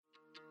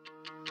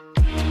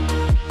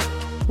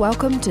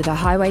Welcome to the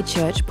Highway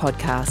Church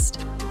podcast.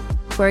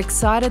 We're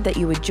excited that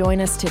you would join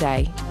us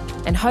today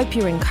and hope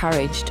you're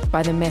encouraged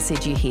by the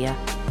message you hear.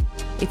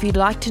 If you'd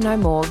like to know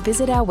more,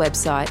 visit our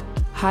website,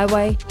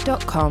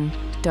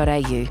 highway.com.au.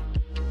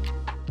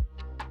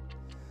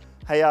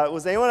 Hey,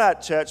 was anyone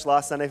at church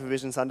last Sunday for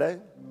Vision Sunday?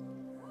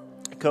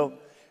 Cool.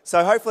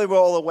 So hopefully we're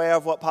all aware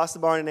of what Pastor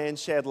Byron and Ann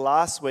shared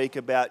last week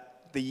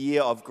about the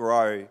year of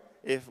grow.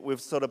 If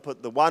we've sort of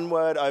put the one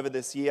word over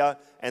this year,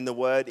 and the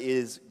word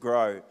is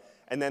grow.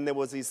 And then there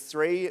was these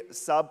three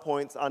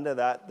sub-points under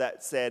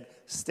that said,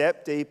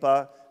 step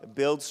deeper,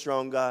 build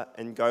stronger,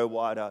 and go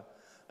wider.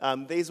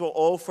 These were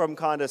all from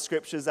kind of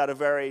scriptures that are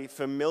very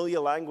familiar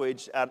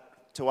language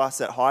to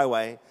us at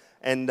Highway.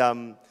 And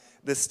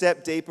the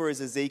step deeper is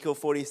Ezekiel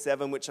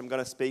 47, which I'm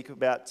going to speak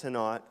about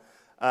tonight.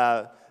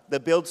 The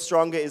build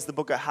stronger is the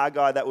book of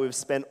Haggai that we've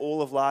spent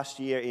all of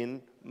last year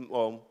in,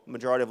 well,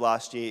 majority of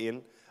last year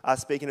in,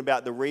 speaking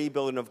about the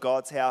rebuilding of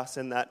God's house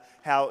and that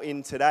how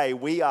in today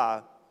we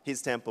are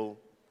his temple.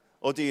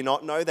 Or do you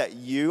not know that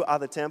you are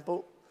the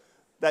temple?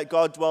 That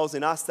God dwells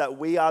in us, that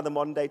we are the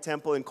modern day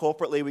temple, and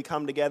corporately we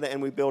come together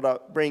and we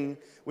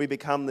we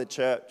become the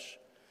church.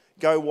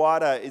 Go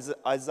wider is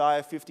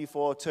Isaiah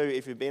 54:2.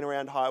 If you've been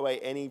around Highway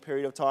any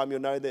period of time,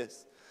 you'll know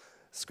this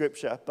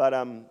scripture. But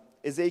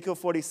Ezekiel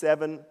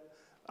 47,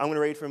 I'm going to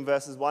read from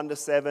verses 1 to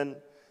 7.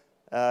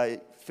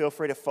 Feel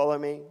free to follow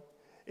me.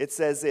 It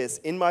says this: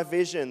 In my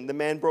vision, the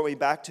man brought me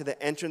back to the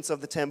entrance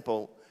of the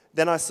temple.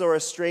 Then I saw a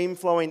stream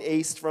flowing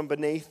east from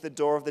beneath the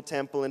door of the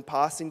temple and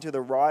passing to the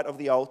right of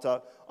the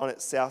altar on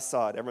its south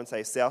side. Everyone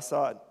say south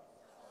side.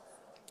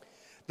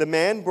 The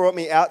man brought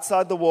me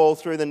outside the wall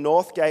through the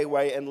north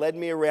gateway and led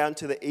me around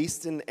to the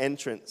eastern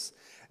entrance.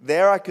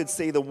 There I could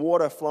see the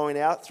water flowing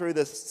out through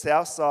the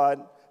south side.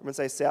 Everyone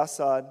say south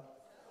side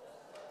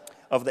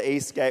of the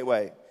east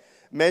gateway.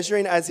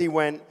 Measuring as he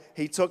went,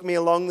 he took me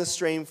along the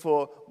stream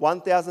for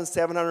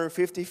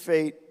 1,750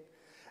 feet,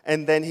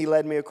 and then he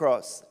led me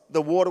across.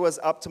 The water was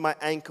up to my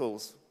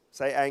ankles.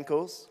 Say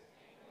ankles.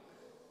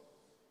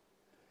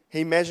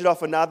 He measured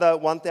off another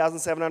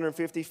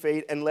 1,750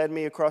 feet and led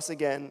me across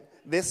again.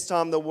 This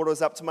time the water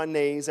was up to my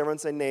knees. Everyone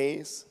say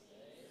knees.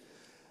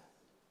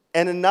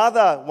 And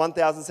another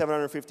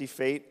 1,750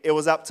 feet. It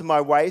was up to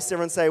my waist.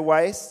 Everyone say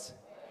waist.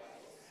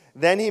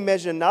 Then he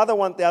measured another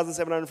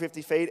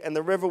 1,750 feet, and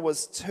the river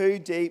was too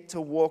deep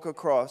to walk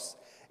across.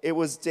 It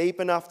was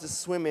deep enough to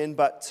swim in,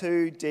 but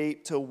too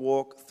deep to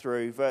walk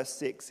through. Verse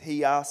 6,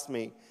 he asked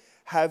me,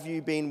 have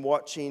you been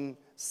watching,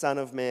 Son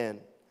of Man?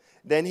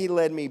 Then he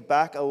led me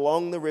back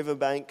along the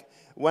riverbank.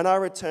 When I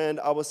returned,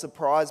 I was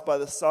surprised by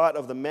the sight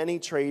of the many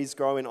trees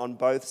growing on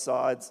both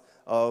sides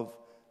of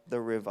the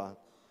river.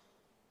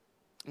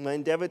 My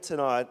endeavor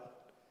tonight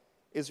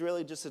is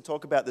really just to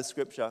talk about this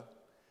scripture.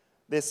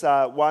 This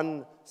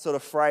one sort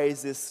of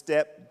phrase, this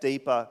step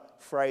deeper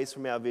phrase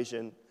from our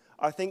vision.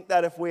 I think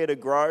that if we are to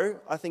grow,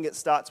 I think it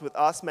starts with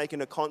us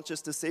making a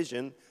conscious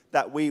decision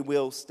that we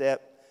will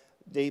step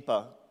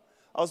deeper.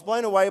 I was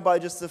blown away by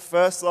just the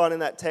first line in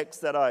that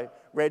text that I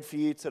read for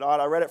you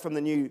tonight. I read it from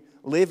the New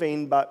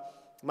Living,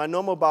 but my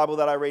normal Bible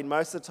that I read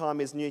most of the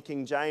time is New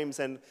King James,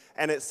 and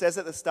it says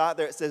at the start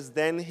there, it says,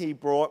 then he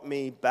brought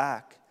me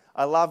back.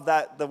 I love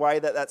that, the way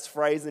that that's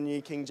phrased in the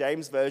New King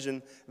James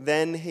Version,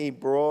 then he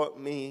brought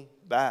me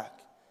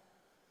back.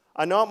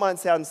 I know it might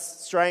sound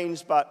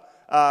strange, but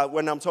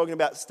when I'm talking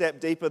about step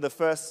deeper, the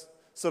first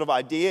sort of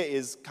idea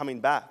is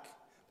coming back.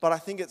 But I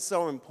think it's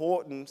so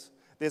important,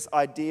 this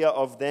idea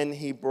of then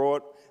he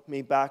brought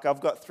me back.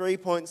 I've got 3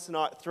 points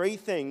tonight, 3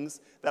 things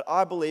that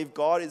I believe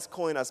God is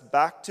calling us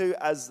back to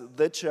as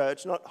the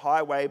church, not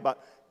Highway,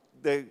 but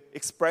the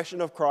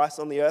expression of Christ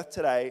on the earth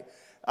today.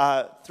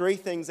 3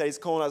 things that he's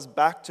calling us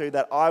back to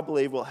that I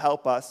believe will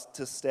help us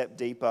to step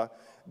deeper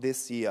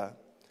this year.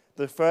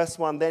 The first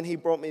one, then he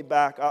brought me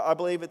back. I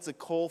believe it's a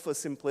call for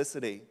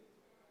simplicity.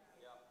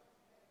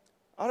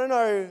 I don't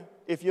know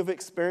if you've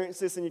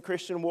experienced this in your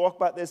Christian walk,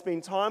 but there's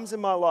been times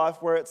in my life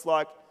where it's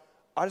like,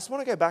 I just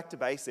want to go back to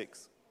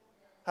basics.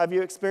 Have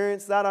you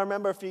experienced that? I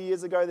remember a few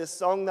years ago, this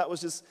song that was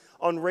just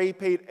on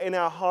repeat in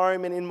our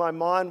home and in my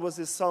mind was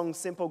this song,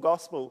 Simple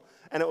Gospel.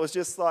 And it was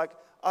just like,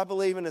 I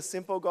believe in a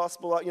simple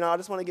gospel. I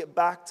just want to get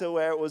back to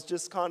where it was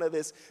just kind of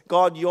this,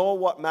 God, you're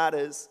what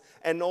matters.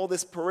 And all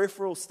this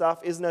peripheral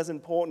stuff isn't as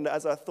important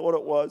as I thought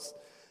it was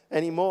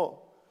anymore.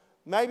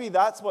 Maybe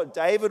that's what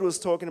David was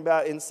talking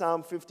about in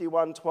Psalm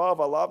 51:12.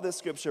 I love this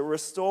scripture.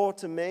 Restore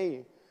to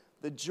me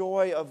the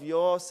joy of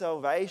your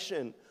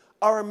salvation.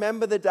 I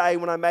remember the day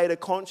when I made a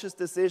conscious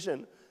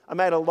decision. I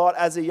made a lot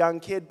as a young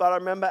kid, but I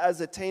remember as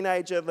a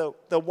teenager,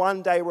 the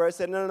one day where I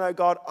said, no,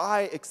 God,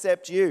 I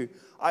accept you.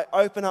 I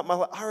open up my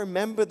life. I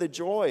remember the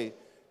joy.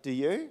 Do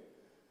you?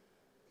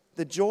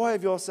 The joy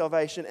of your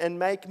salvation, and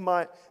make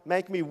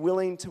me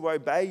willing to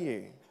obey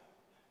you.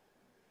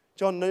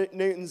 John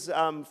Newton's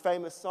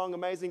famous song,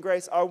 Amazing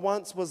Grace, I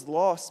once was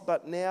lost,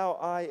 but now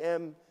I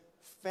am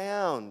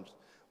found.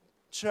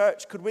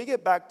 Church, could we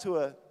get back to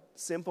a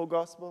simple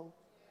gospel?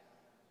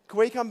 Can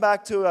we come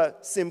back to a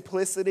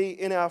simplicity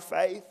in our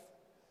faith?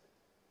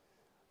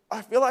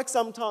 I feel like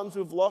sometimes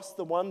we've lost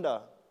the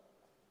wonder.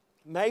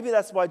 Maybe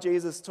that's why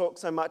Jesus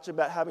talks so much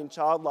about having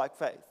childlike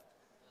faith.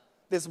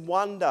 This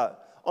wonder.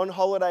 On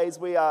holidays,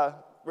 we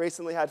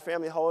recently had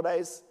family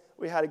holidays.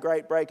 We had a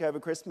great break over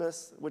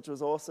Christmas, which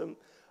was awesome.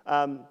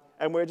 And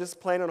we're just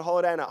planning on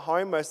holiday and at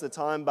home most of the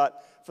time.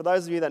 But for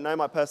those of you that know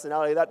my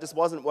personality, that just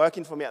wasn't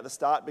working for me at the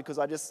start because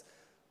I just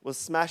was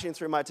smashing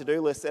through my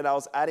to-do list and I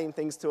was adding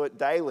things to it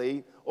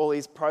daily, all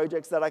these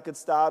projects that I could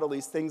start, all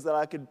these things that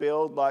I could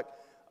build. Like,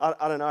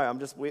 I don't know, I'm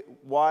just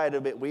wired a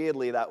bit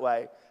weirdly that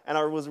way. And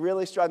I was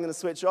really struggling to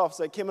switch off.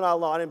 So Kim and I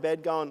lying in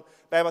bed going,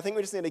 babe, I think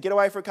we just need to get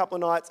away for a couple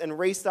of nights and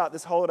restart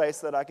this holiday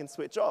so that I can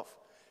switch off.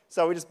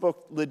 So we just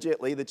booked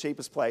legitly the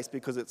cheapest place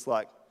because it's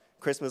like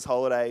Christmas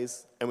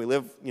holidays and we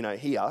live,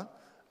 here.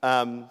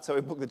 So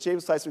we booked the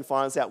cheapest place we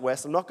find. It's out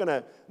west. I'm not going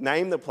to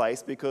name the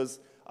place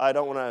because I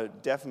don't want a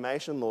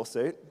defamation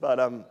lawsuit. But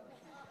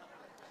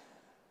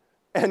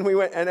and we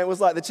went, and it was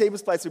like the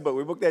cheapest place we booked.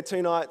 We booked there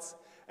 2 nights.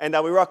 And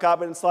we rock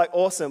up and it's like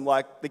awesome.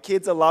 Like the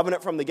kids are loving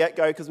it from the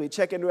get-go because we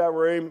check into our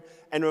room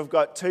and we've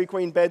got 2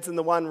 queen beds in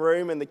the one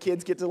room and the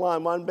kids get to lie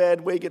in one bed.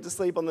 We get to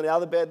sleep on the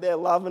other bed. They're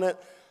loving it.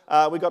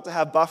 We got to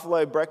have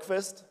buffalo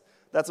breakfast.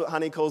 That's what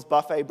Honey calls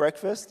buffet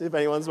breakfast, if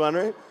anyone's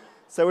wondering.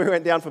 So we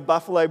went down for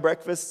buffalo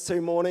breakfast 2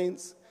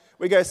 mornings.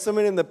 We go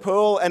swimming in the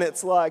pool and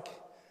it's like,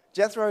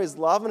 Jethro is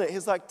loving it.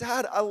 He's like,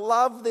 Dad, I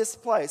love this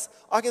place.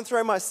 I can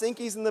throw my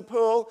sinkies in the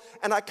pool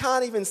and I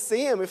can't even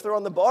see them if they're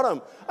on the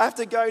bottom. I have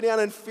to go down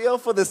and feel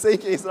for the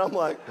sinkies. And I'm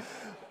like,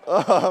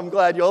 oh, I'm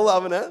glad you're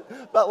loving it.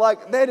 But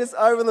like, they're just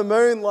over the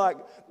moon. Like,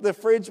 the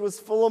fridge was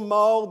full of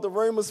mold. The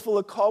room was full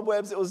of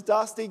cobwebs. It was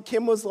dusty.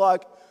 Kim was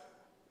like,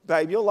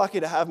 babe, you're lucky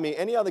to have me.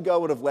 Any other girl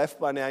would have left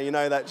by now, you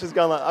know that. She's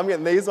going like, I'm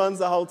getting these ones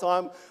the whole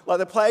time. Like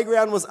the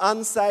playground was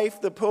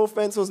unsafe. The pool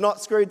fence was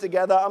not screwed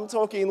together. I'm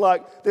talking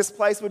like this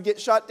place would get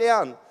shut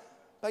down.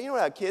 But you know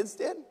what our kids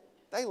did?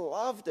 They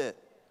loved it.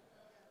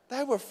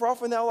 They were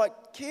frothing. They were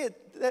like, kid,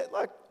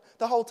 like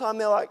the whole time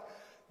they're like,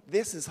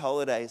 this is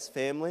holidays,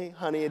 family.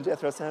 Honey and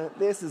Jethro saying,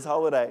 this is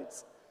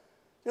holidays.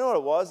 You know what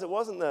it was? It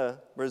wasn't the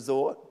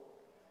resort,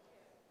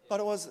 but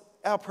it was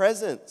our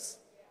presence.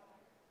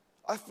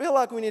 I feel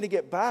like we need to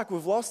get back.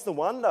 We've lost the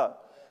wonder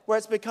where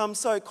it's become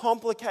so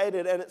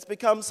complicated and it's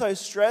become so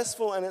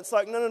stressful and it's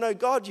like, no,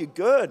 God, you're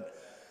good.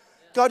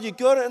 God, you're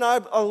good and I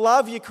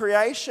love your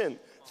creation.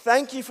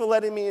 Thank you for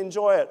letting me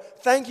enjoy it.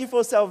 Thank you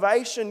for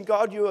salvation.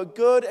 God, you are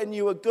good and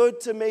you are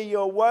good to me.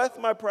 You're worth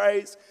my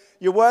praise.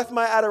 You're worth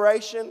my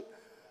adoration.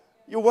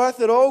 You're worth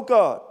it all,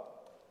 God.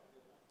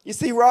 You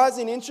see,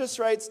 rising interest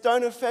rates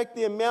don't affect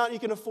the amount you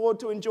can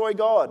afford to enjoy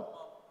God.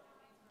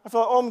 I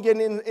feel like all I'm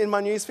getting in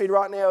my newsfeed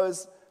right now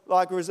is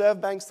like Reserve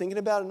Bank's thinking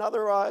about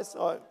another rise.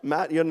 Oh,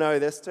 Matt, you'll know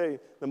this too.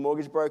 The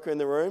mortgage broker in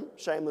the room,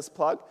 shameless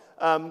plug.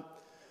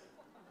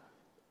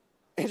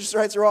 Interest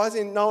rates are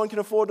rising. No one can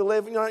afford to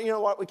live. You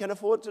know what we can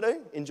afford to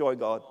do? Enjoy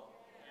God.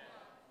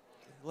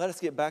 Let us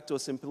get back to a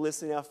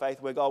simplicity in our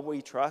faith where, God,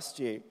 we trust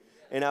you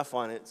in our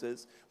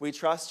finances. We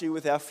trust you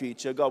with our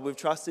future. God, we've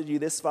trusted you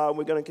this far and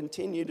we're going to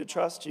continue to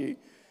trust you.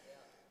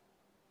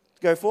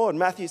 Go forward.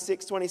 Matthew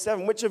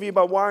 6:27. Which of you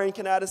by worrying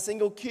can add a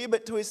single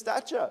cubit to his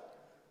stature?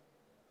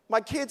 My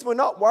kids were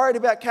not worried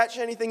about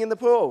catching anything in the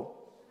pool.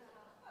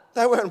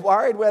 They weren't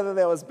worried whether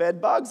there was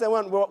bed bugs. They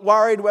weren't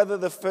worried whether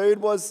the food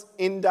was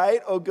in date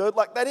or good.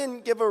 Like, they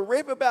didn't give a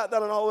rip about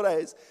that on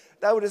holidays.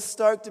 They were just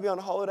stoked to be on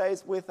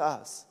holidays with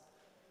us.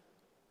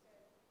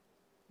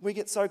 We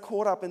get so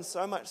caught up in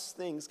so much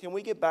things. Can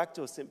we get back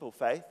to a simple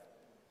faith?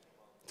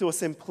 To a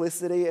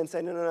simplicity and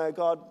say, no,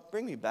 God,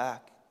 bring me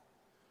back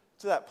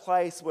to that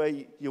place where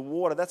your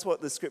water, that's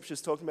what the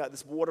scripture's talking about.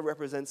 This water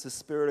represents the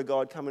Spirit of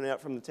God coming out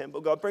from the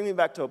temple. God, bring me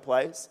back to a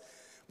place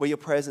where your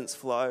presence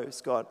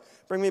flows, God.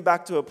 Bring me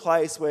back to a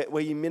place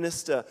where you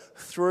minister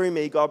through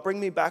me, God. Bring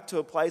me back to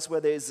a place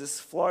where there's this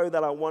flow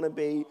that I want to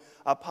be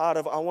a part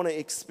of. I want to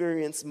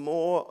experience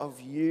more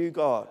of you,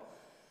 God.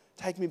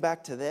 Take me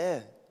back to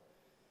there.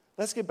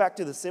 Let's get back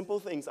to the simple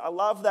things. I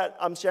love that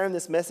I'm sharing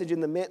this message in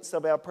the midst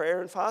of our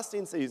prayer and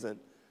fasting season.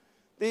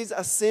 These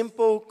are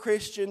simple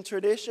Christian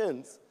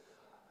traditions.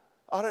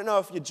 I don't know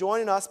if you're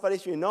joining us, but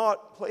if you're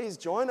not, please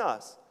join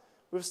us.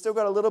 We've still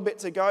got a little bit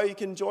to go. You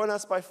can join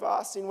us by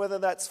fasting, whether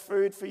that's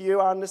food for you.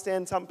 I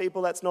understand some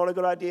people that's not a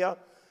good idea,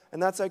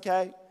 and that's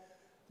okay.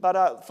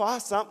 But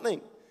fast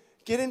something.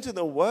 Get into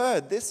the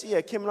Word. This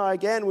year, Kim and I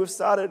again,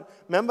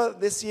 remember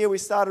this year we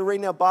started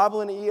reading our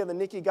Bible in a year, the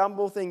Nicky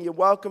Gumbel thing. You're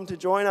welcome to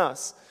join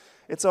us.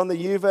 It's on the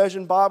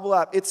YouVersion Bible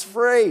app. It's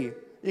free.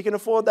 You can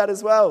afford that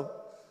as well.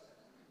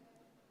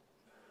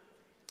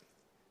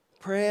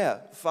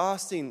 Prayer,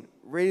 fasting,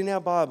 reading our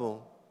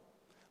Bible.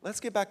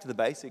 Let's get back to the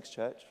basics,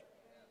 church.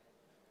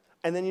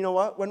 And then you know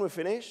what? When we're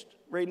finished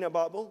reading our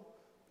Bible,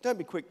 don't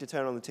be quick to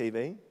turn on the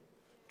TV.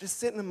 Just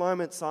sit in a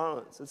moment's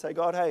silence and say,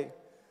 God, hey,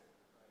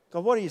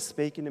 God, what are you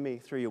speaking to me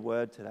through your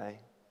word today?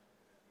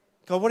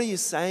 God, what are you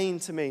saying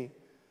to me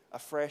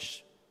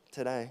afresh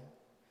today?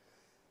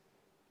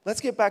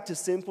 Let's get back to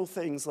simple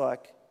things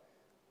like,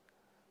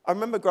 I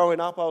remember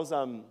growing up, I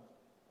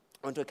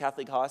went to a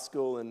Catholic high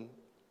school and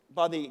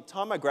by the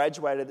time I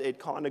graduated, it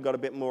kind of got a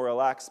bit more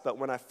relaxed. But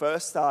when I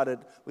first started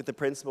with the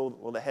principal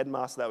or the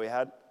headmaster that we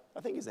had,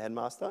 I think he's the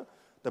headmaster,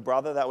 the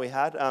brother that we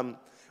had,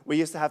 we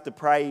used to have to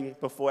pray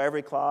before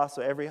every class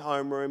or every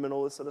homeroom and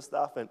all this sort of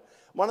stuff. And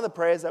one of the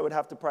prayers that we'd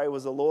have to pray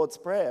was the Lord's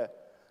Prayer.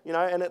 You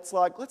know, and it's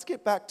like, let's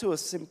get back to a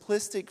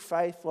simplistic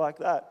faith like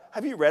that.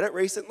 Have you read it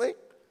recently?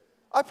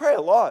 I pray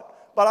a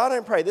lot, but I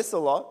don't pray this a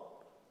lot.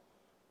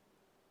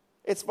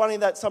 It's funny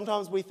that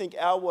sometimes we think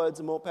our words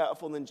are more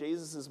powerful than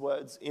Jesus'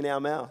 words in our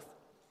mouth.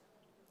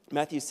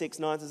 Matthew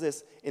 6:9 says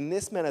this, "In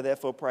this manner,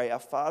 therefore, pray, our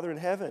Father in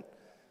heaven,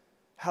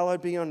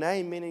 hallowed be your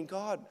name," meaning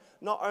God,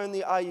 not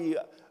only are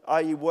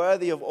you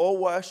worthy of all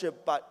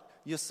worship, but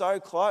you're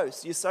so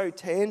close, you're so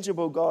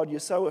tangible, God,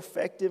 you're so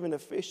effective and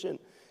efficient,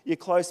 you're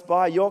close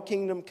by, your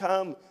kingdom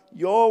come,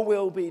 your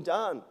will be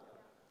done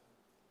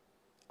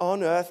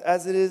on earth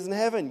as it is in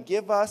heaven.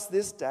 Give us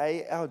this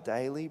day our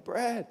daily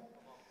bread.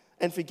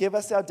 And forgive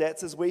us our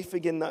debts as we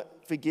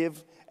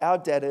forgive our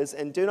debtors.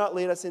 And do not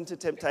lead us into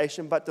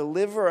temptation, but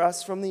deliver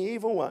us from the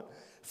evil one.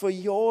 For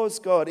yours,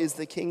 God, is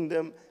the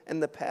kingdom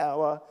and the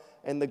power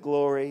and the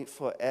glory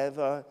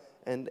forever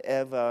and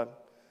ever.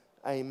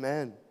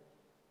 Amen.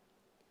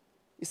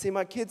 You see,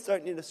 my kids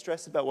don't need to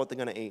stress about what they're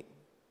going to eat.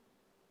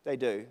 They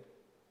do.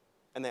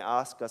 And they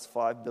ask us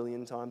 5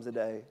 billion times a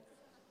day.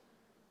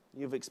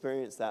 You've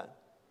experienced that.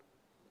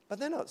 But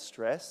they're not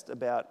stressed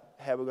about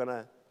how we're going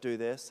to do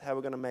this, how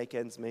we're going to make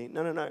ends meet.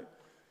 No.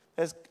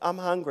 I'm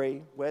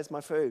hungry. Where's my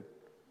food?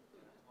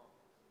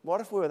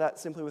 What if we were that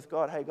simply with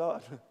God? Hey,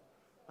 God,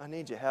 I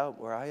need your help.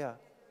 Where are you?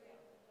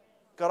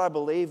 God, I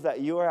believe that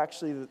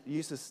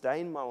you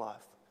sustain my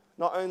life.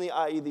 Not only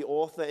are you the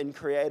author and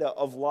creator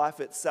of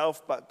life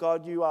itself, but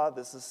God, you are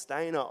the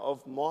sustainer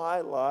of my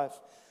life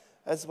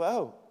as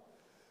well.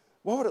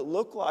 What would it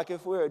look like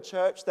if we were a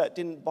church that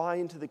didn't buy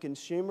into the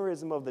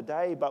consumerism of the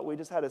day, but we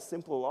just had a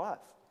simple life?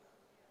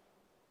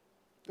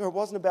 Or it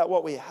wasn't about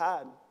what we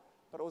had,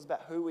 but it was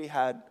about who we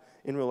had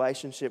in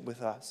relationship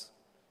with us.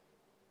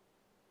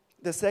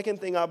 The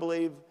second thing I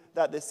believe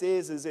that this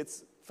is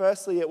it's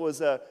firstly it was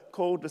a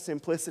call to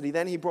simplicity.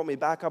 Then he brought me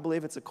back. I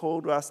believe it's a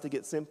call to us to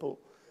get simple,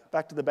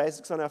 back to the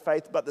basics on our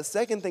faith. But the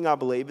second thing I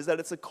believe is that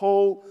it's a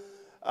call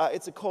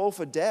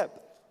for depth.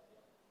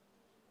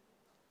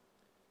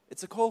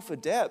 It's a call for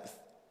depth.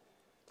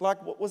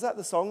 Like, was that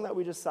the song that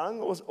we just sung,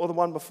 or the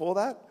one before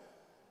that?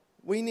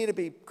 We need to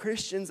be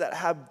Christians that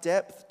have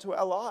depth to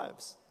our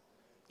lives.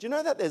 Do you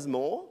know that there's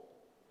more?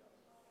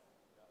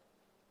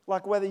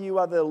 Like whether you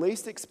are the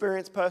least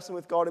experienced person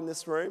with God in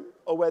this room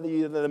or whether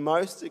you're the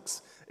most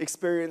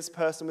experienced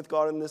person with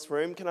God in this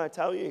room, can I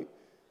tell you,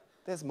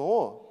 there's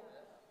more.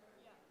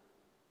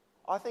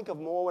 I think of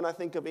more when I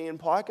think of Ian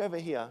Pike over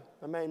here,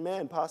 my main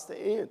man, Pastor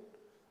Ian.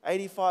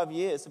 85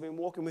 years, I've been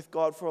walking with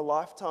God for a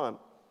lifetime.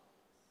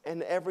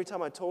 And every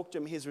time I talk to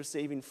him, he's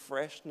receiving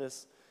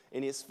freshness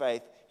in his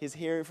faith. He's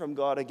hearing from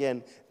God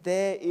again.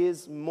 There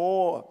is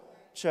more,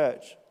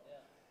 church.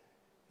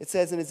 It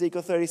says in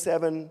Ezekiel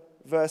 37,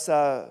 verse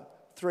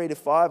 3 to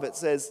 5, it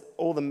says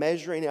all the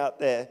measuring out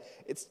there.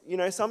 It's,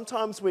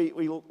 sometimes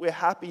we're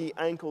happy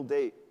ankle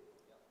deep.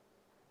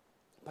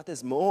 But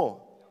there's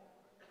more.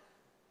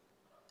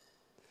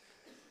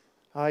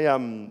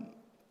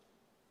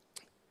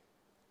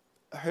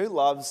 Who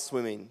loves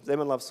swimming? Does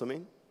anyone love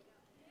swimming?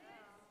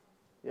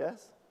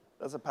 Yes?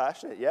 That's a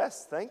passionate?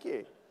 Yes, thank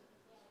you.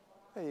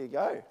 There you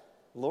go.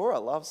 Laura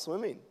loves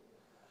swimming.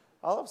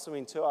 I love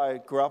swimming too. I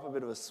grew up a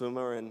bit of a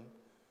swimmer.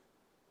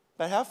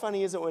 But how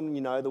funny is it when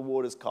you know the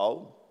water's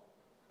cold?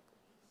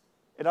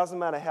 It doesn't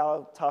matter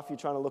how tough you're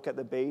trying to look at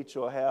the beach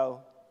or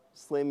how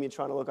slim you're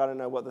trying to look. I don't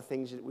know what the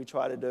things we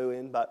try to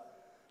do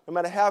but no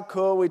matter how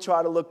cool we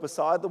try to look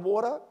beside the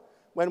water,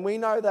 when we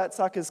know that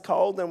sucker's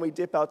cold and we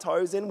dip our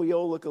toes in, we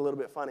all look a little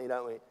bit funny,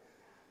 don't we?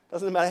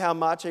 Doesn't matter how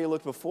much you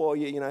look before,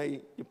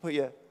 you put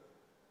your...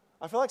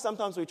 I feel like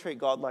sometimes we treat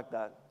God like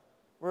that.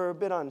 We're a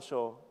bit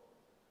unsure.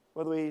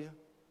 Whether we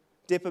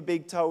dip a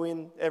big toe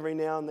in every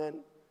now and then.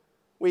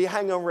 We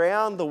hang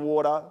around the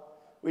water.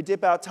 We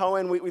dip our toe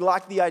in. We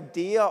like the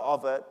idea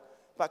of it.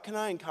 But can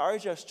I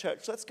encourage us,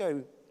 church, let's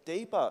go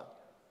deeper.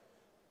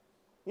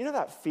 You know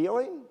that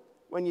feeling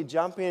when you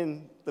jump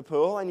in the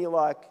pool and you're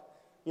like,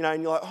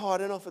 oh, I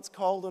don't know if it's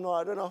cold or not.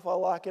 I don't know if I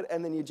like it.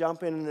 And then you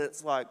jump in and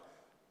it's like,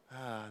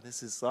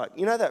 this is like,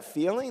 that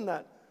feeling,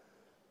 that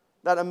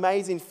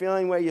amazing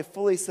feeling where you're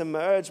fully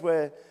submerged,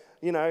 where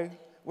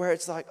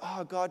it's like,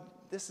 oh, God,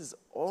 this is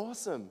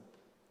awesome.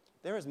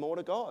 There is more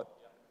to God.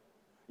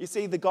 You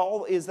see, the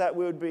goal is that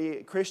we would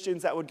be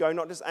Christians that would go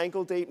not just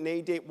ankle deep,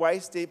 knee deep,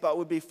 waist deep, but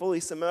would be fully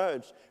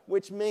submerged,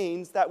 which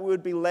means that we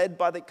would be led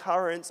by the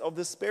currents of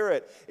the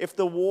Spirit. If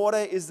the water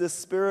is the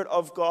Spirit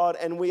of God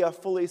and we are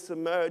fully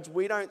submerged,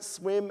 we don't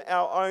swim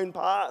our own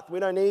path. We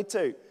don't need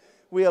to.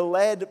 We are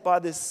led by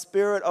the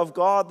Spirit of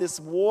God,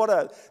 this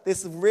water,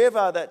 this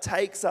river that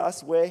takes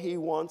us where He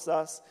wants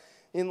us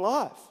in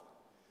life.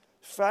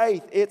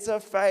 Faith, it's a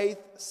faith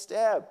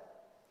step.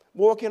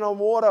 Walking on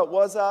water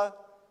was a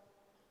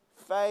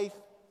faith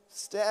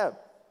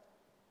step.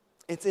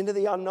 It's into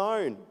the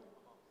unknown.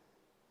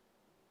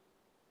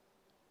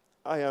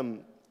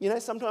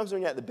 Sometimes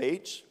when you're at the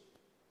beach,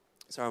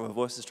 sorry, my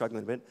voice is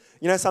struggling a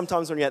bit.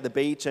 Sometimes when you're at the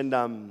beach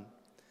and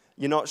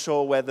you're not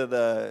sure whether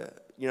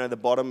the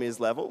bottom is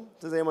level.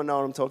 Does anyone know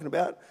what I'm talking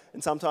about?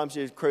 And sometimes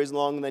you're cruising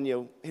along and then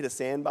you'll hit a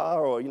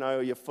sandbar, or,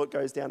 your foot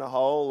goes down a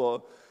hole,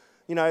 or,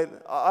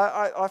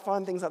 I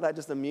find things like that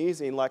just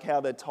amusing, like how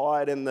the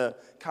tide and the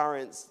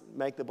currents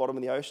make the bottom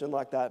of the ocean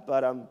like that.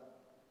 But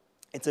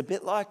it's a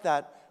bit like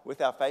that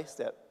with our faith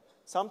step.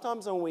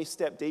 Sometimes when we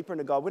step deeper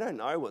into God, we don't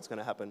know what's going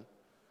to happen.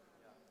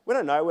 We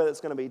don't know whether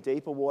it's going to be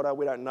deeper water.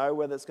 We don't know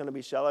whether it's going to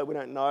be shallow. We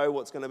don't know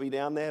what's going to be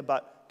down there.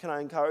 But can I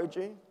encourage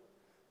you?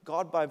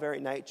 God by very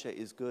nature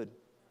is good.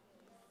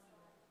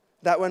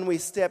 That when we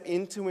step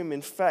into him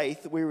in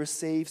faith, we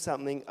receive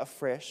something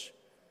afresh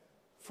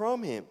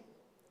from him.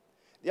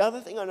 The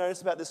other thing I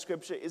noticed about the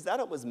scripture is that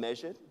it was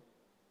measured.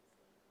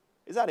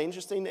 Is that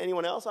interesting to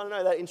anyone else? I don't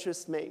know, that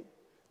interests me.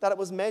 That it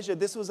was measured.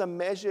 This was a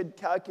measured,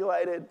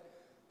 calculated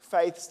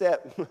faith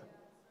step.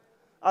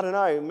 I don't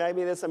know,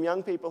 maybe there's some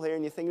young people here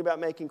and you're thinking about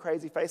making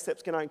crazy faith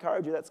steps. Can I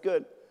encourage you? That's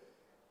good.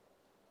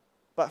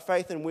 But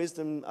faith and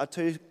wisdom are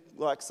two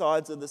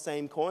sides of the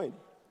same coin.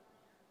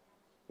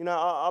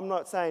 I'm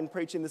not saying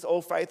preaching this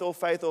all faith,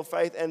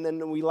 and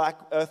then we lack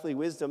earthly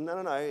wisdom.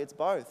 No, it's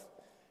both.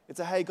 It's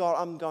hey God,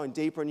 I'm going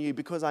deeper in you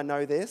because I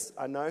know this.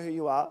 I know who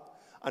you are.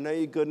 I know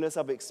your goodness.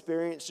 I've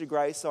experienced your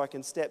grace so I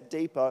can step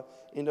deeper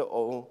into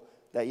all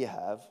that you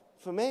have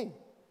for me.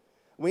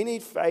 We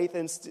need faith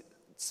and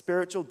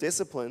spiritual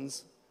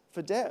disciplines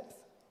for depth.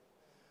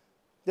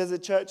 There's a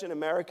church in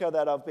America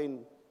that I've been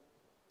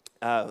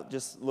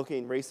just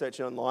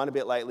researching online a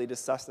bit lately,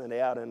 just sussing it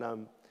out,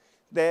 and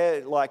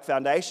their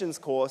foundations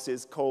course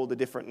is called a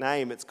different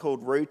name. It's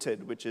called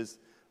Rooted, which is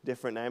a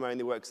different name,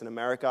 only works in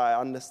America. I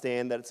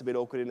understand that it's a bit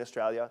awkward in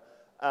Australia.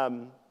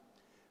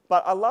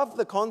 But I love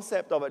the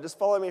concept of it. Just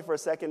follow me for a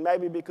second,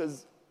 maybe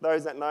because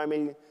those that know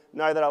me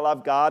know that I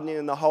love gardening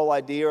and the whole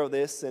idea of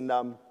this.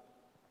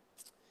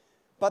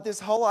 But this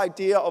whole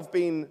idea of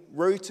being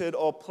rooted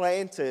or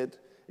planted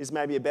is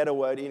maybe a better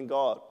word in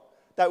God.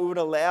 That we would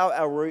allow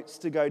our roots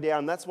to go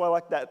down. That's why I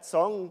like that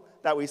song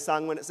that we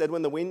sung when it said,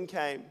 when the wind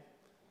came,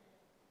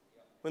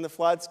 when the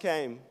floods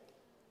came.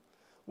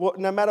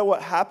 No matter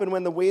what happened,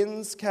 when the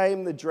winds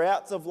came, the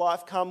droughts of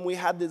life come, we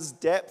had this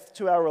depth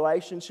to our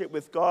relationship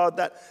with God,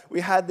 that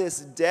we had this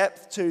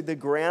depth to the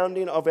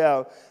grounding of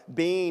our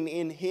being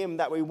in Him,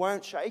 that we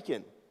weren't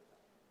shaken.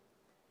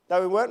 That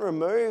we weren't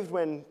removed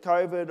when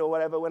COVID or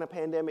whatever, when a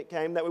pandemic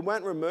came, that we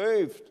weren't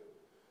removed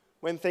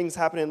when things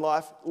happen in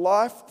life.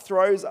 Life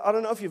throws, I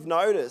don't know if you've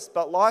noticed,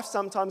 but life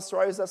sometimes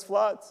throws us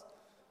floods.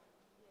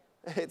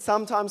 It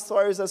sometimes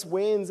throws us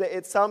winds.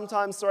 It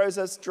sometimes throws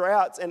us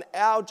droughts. And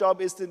our job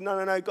is to,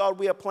 no, God,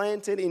 we are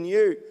planted in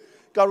you.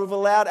 God, we've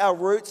allowed our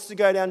roots to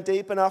go down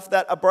deep enough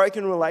that a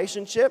broken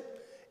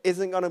relationship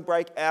isn't going to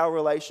break our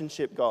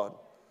relationship, God.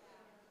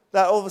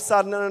 That all of a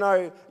sudden,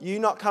 no, you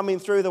not coming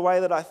through the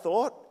way that I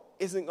thought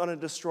isn't going to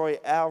destroy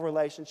our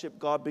relationship,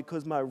 God,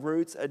 because my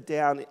roots are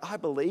down. I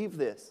believe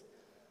this,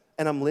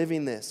 and I'm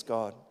living this,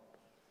 God.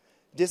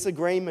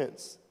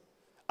 Disagreements,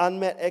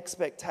 unmet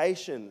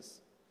expectations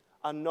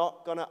are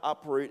not going to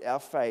uproot our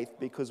faith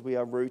because we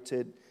are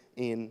rooted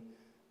in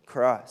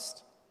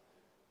Christ.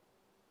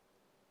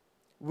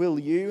 Will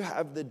you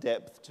have the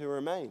depth to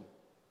remain?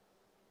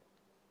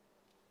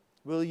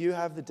 Will you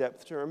have the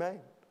depth to remain?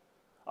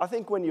 I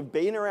think when you've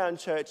been around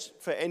church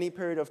for any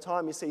period of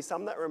time, you see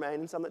some that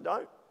remain and some that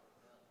don't.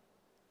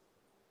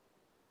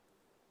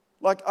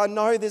 I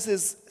know this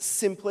is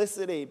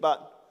simplicity,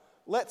 but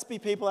let's be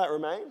people that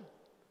remain.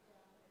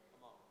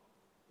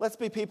 Let's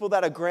be people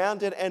that are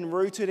grounded and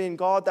rooted in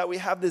God, that we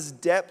have this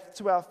depth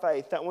to our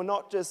faith, that we're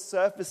not just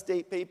surface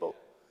deep people,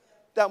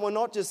 that we're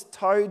not just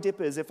toe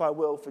dippers, if I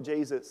will, for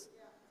Jesus.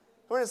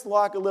 When it's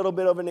like a little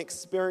bit of an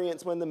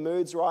experience when the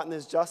mood's right and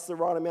there's just the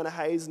right amount of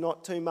haze,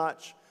 not too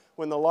much,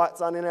 when the light's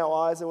on in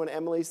our eyes and when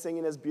Emily's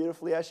singing as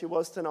beautifully as she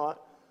was tonight.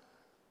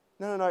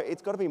 No,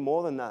 it's got to be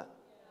more than that.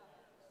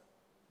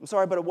 I'm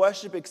sorry, but a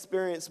worship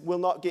experience will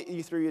not get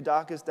you through your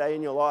darkest day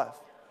in your life.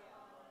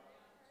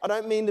 I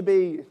don't mean to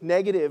be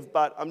negative,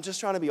 but I'm just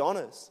trying to be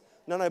honest.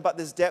 No, but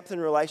there's depth in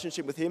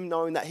relationship with Him,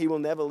 knowing that He will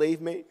never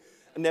leave me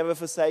and never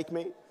forsake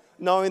me,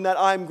 knowing that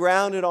I'm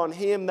grounded on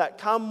Him, that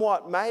come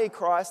what may,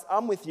 Christ,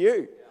 I'm with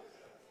you.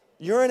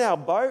 You're in our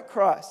boat,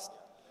 Christ.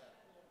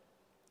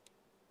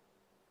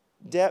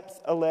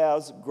 Depth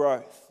allows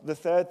growth. The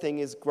third thing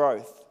is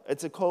growth.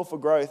 It's a call for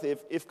growth.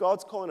 If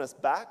God's calling us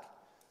back,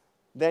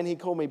 then He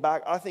called me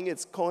back. I think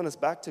it's calling us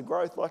back to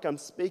growth like I'm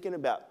speaking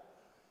about.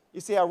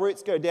 You see, our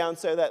roots go down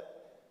so that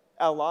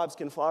our lives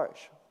can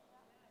flourish.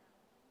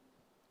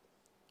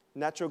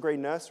 Natural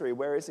Green Nursery,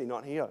 where is he?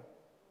 Not here.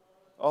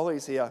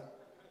 Ollie's here.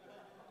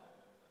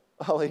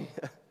 Ollie.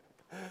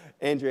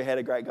 Andrew had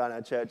a great guy in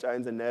our church,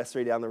 owns a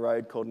nursery down the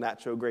road called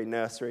Natural Green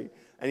Nursery.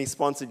 And he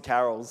sponsored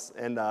carols.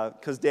 And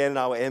because Dan and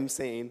I were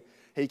emceeing,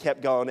 he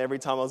kept going every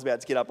time I was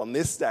about to get up on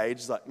this stage.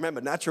 He's like, remember,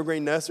 Natural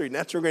Green Nursery,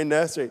 Natural Green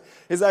Nursery.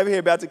 He's over here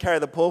about to carry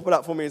the pulpit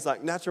up for me. He's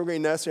like, Natural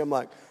Green Nursery. I'm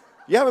like,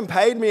 you haven't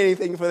paid me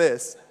anything for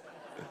this.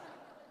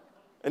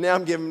 And now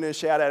I'm giving him a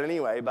shout out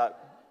anyway, but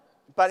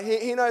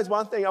he knows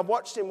one thing. I've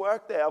watched him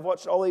work there. I've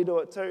watched Ollie do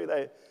it too.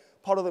 They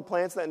potted the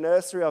plants in that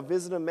nursery. I've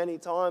visited them many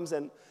times.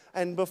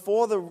 And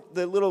before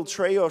the little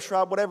tree or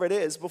shrub, whatever it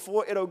is,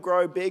 before it'll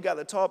grow big at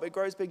the top, it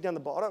grows big down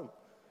the bottom.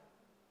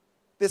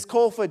 This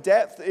call for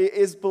depth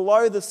is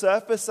below the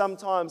surface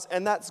sometimes,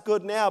 and that's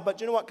good now. But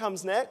do you know what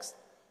comes next?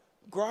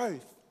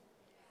 Growth.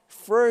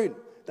 Fruit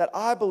that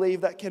I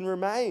believe that can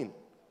remain.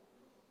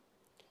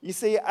 You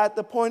see, at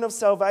the point of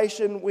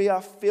salvation, we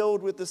are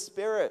filled with the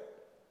Spirit.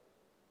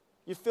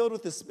 You're filled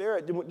with the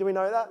Spirit. Do we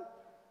know that?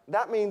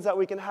 That means that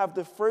we can have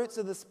the fruits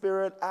of the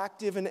Spirit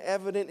active and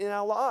evident in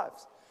our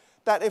lives.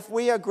 That if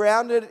we are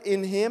grounded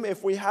in Him,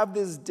 if we have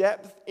this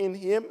depth in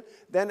Him,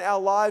 then our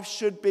lives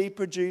should be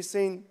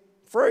producing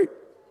fruit.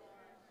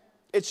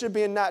 It should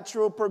be a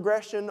natural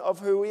progression of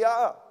who we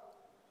are.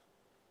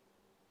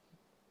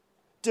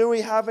 Do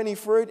we have any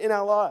fruit in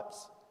our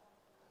lives?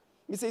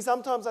 You see,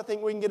 sometimes I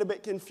think we can get a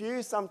bit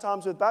confused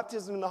sometimes with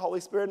baptism in the Holy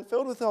Spirit and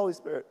filled with the Holy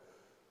Spirit.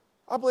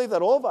 I believe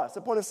that all of us, at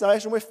the point of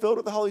salvation, we're filled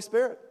with the Holy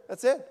Spirit.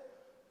 That's it.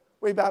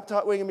 We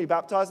can be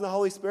baptized in the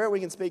Holy Spirit. We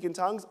can speak in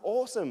tongues.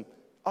 Awesome.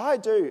 I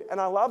do,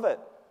 and I love it.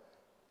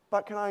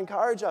 But can I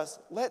encourage us?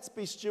 Let's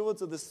be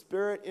stewards of the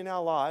Spirit in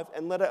our life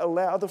and let it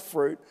allow the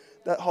fruit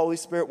that Holy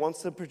Spirit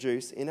wants to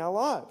produce in our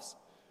lives.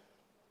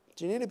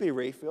 Do you need to be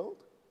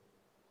refilled?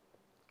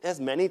 There's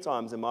many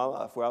times in my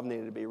life where I've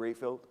needed to be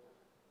refilled.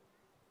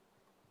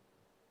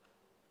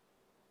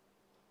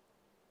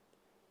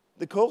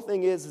 The cool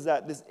thing is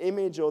that this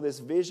image or this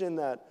vision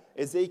that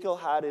Ezekiel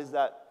had is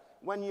that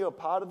when you're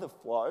part of the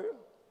flow,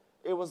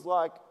 it was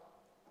like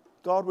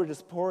God would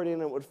just pour it in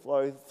and it would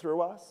flow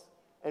through us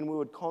and we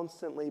would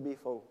constantly be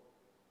full.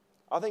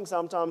 I think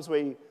sometimes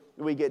we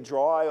get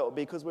dry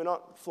because we're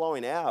not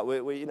flowing out.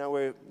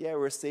 We're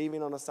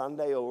receiving on a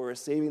Sunday or we're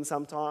receiving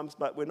sometimes,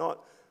 but we're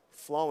not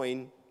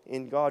flowing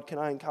in God. Can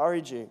I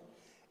encourage you?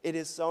 It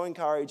is so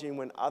encouraging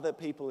when other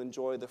people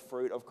enjoy the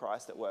fruit of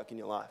Christ at work in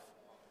your life.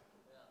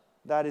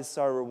 That is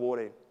so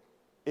rewarding.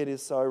 It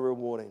is so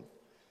rewarding.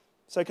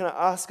 So can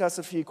I ask us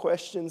a few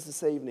questions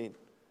this evening?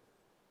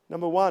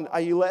 Number one,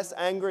 are you less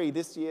angry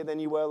this year than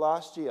you were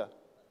last year?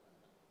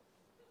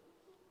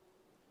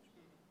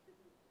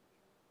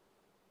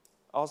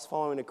 I was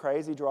following a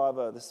crazy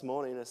driver this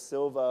morning, a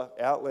silver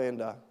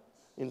Outlander,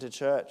 into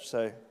church.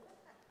 So,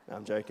 no,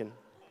 I'm joking.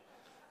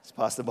 It's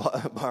Pastor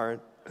Byron.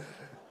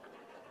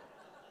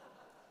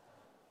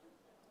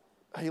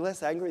 Are you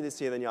less angry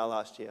this year than you are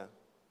last year?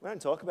 We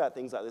don't talk about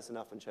things like this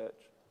enough in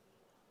church.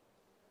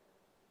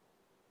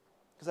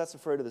 Because that's the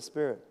fruit of the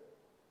Spirit.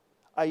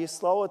 Are you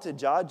slower to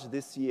judge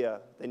this year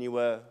than you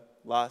were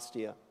last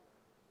year?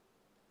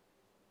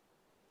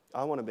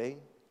 I want to be.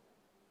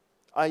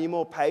 Are you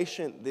more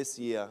patient this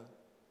year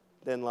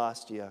than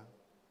last year?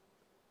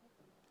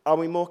 Are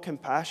we more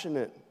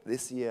compassionate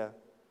this year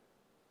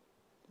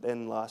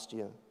than last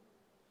year?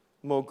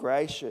 More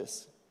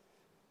gracious?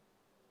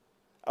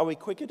 Are we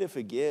quicker to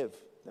forgive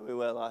than we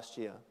were last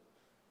year?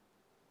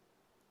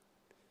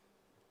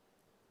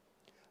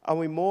 Are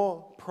we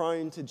more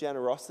prone to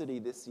generosity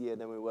this year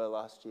than we were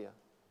last year?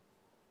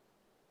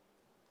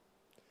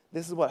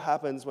 This is what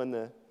happens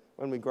when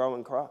we grow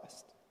in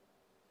Christ,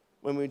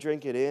 when we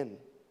drink it in,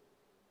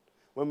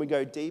 when we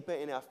go deeper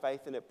in our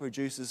faith and it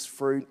produces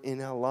fruit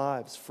in our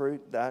lives,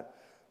 fruit that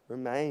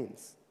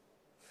remains.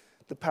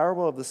 The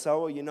parable of the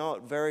sower, you know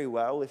it very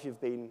well if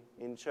you've been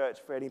in church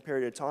for any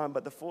period of time,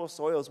 but the four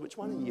soils, which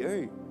one are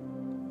you?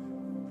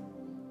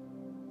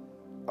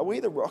 Are we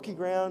the rocky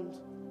ground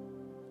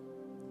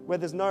where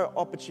there's no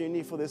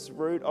opportunity for this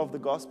root of the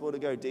gospel to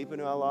go deep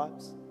into our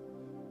lives?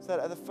 So that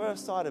at the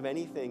first sight of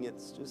anything,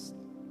 it's just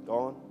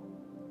gone.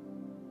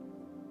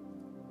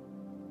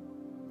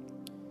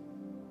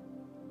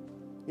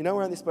 You know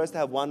we're only supposed to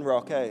have one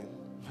rock, eh?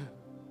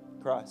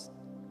 Christ.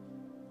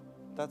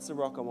 That's the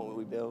rock on what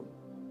we build.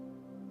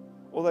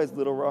 All those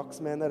little rocks,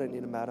 man, they don't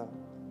need to matter.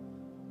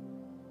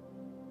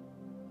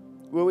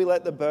 Will we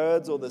let the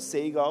birds or the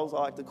seagulls, I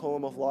like to call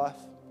them, of life,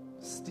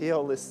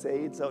 steal this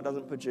seed so it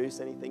doesn't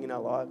produce anything in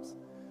our lives?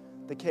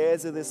 The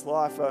cares of this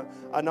life,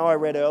 I know I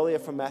read earlier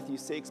from Matthew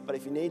 6, but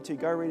if you need to,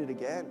 go read it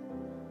again.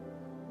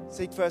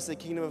 Seek first the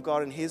kingdom of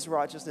God and His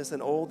righteousness,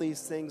 and all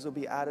these things will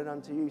be added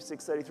unto you.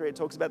 6:33, it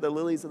talks about the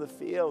lilies of the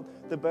field,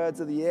 the birds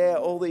of the air,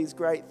 all these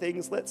great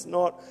things. Let's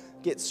not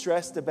get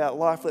stressed about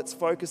life. Let's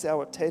focus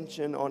our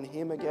attention on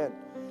Him again.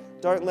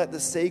 Don't let the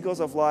seagulls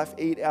of life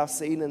eat our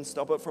seed and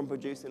stop it from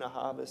producing a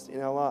harvest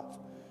in our life.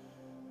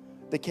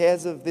 The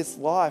cares of this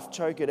life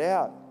choke it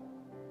out.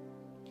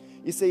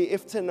 You see,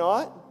 if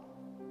tonight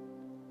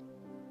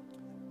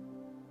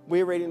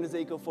we're reading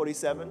Ezekiel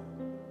 47,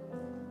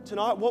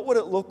 tonight, what would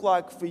it look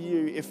like for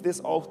you if this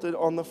altar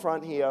on the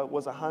front here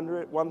was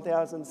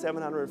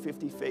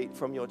 1,750 feet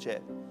from your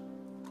chair,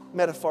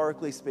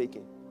 metaphorically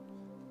speaking?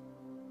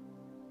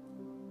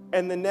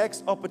 And the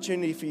next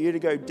opportunity for you to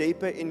go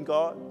deeper in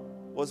God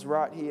was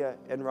right here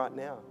and right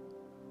now.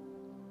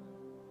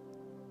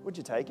 Would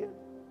you take it?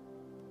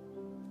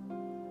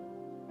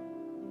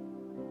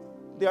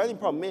 The only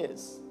problem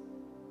is,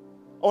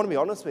 I want to be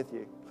honest with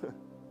you,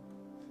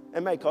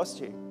 It may cost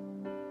you.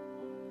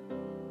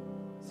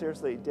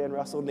 Seriously, Dan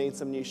Russell needs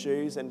some new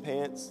shoes and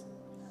pants.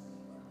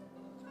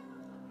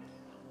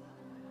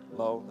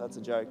 Lol, that's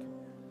a joke.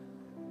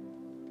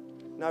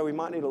 No, we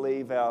might need to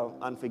leave our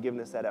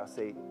unforgiveness at our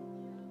seat.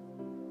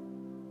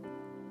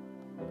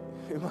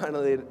 We might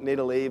need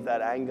to leave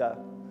that anger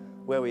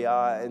where we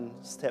are and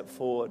step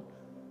forward.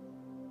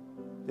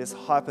 This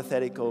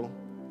hypothetical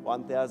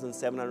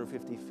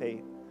 1,750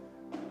 feet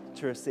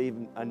to receive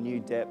a new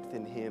depth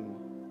in Him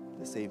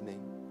this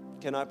evening.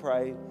 Can I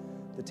pray?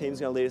 The team's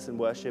going to lead us in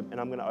worship, and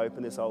I'm going to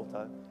open this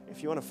altar.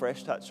 If you want a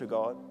fresh touch of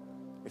God,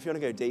 if you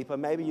want to go deeper,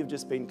 maybe you've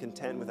just been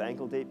content with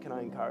ankle deep, can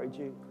I encourage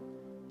you?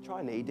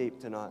 Try knee deep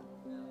tonight.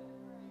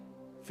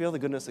 Feel the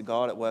goodness of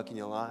God at work in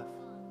your life.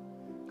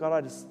 God,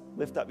 I just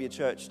lift up your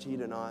church to you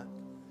tonight.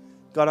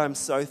 God, I'm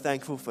so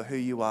thankful for who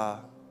you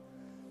are.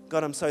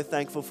 God, I'm so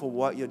thankful for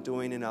what you're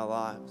doing in our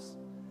lives.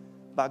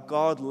 But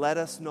God, let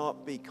us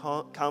not be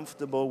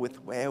comfortable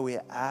with where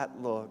we're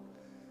at, Lord.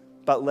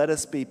 But let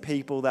us be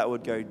people that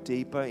would go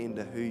deeper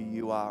into who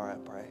you are, I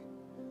pray.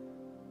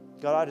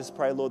 God, I just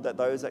pray, Lord, that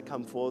those that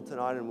come forward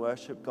tonight and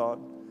worship, God,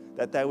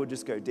 that they would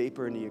just go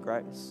deeper into your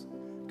grace.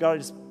 God, I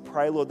just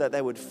pray, Lord, that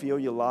they would feel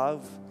your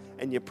love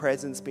and your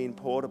presence being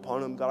poured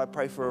upon them. God, I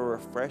pray for a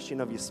refreshing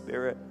of your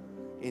spirit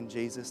in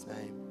Jesus'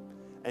 name.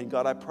 And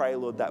God, I pray,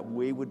 Lord, that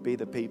we would be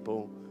the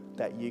people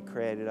that you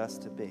created us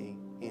to be.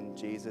 In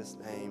Jesus'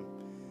 name,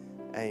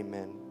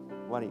 amen.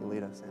 Why don't you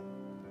lead us in?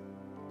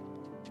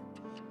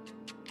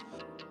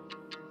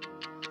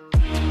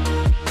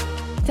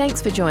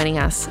 Thanks for joining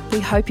us. We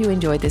hope you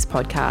enjoyed this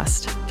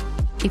podcast.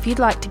 If you'd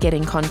like to get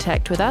in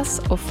contact with us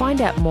or find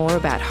out more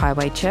about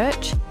Highway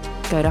Church,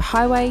 go to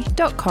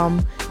highway.com.au.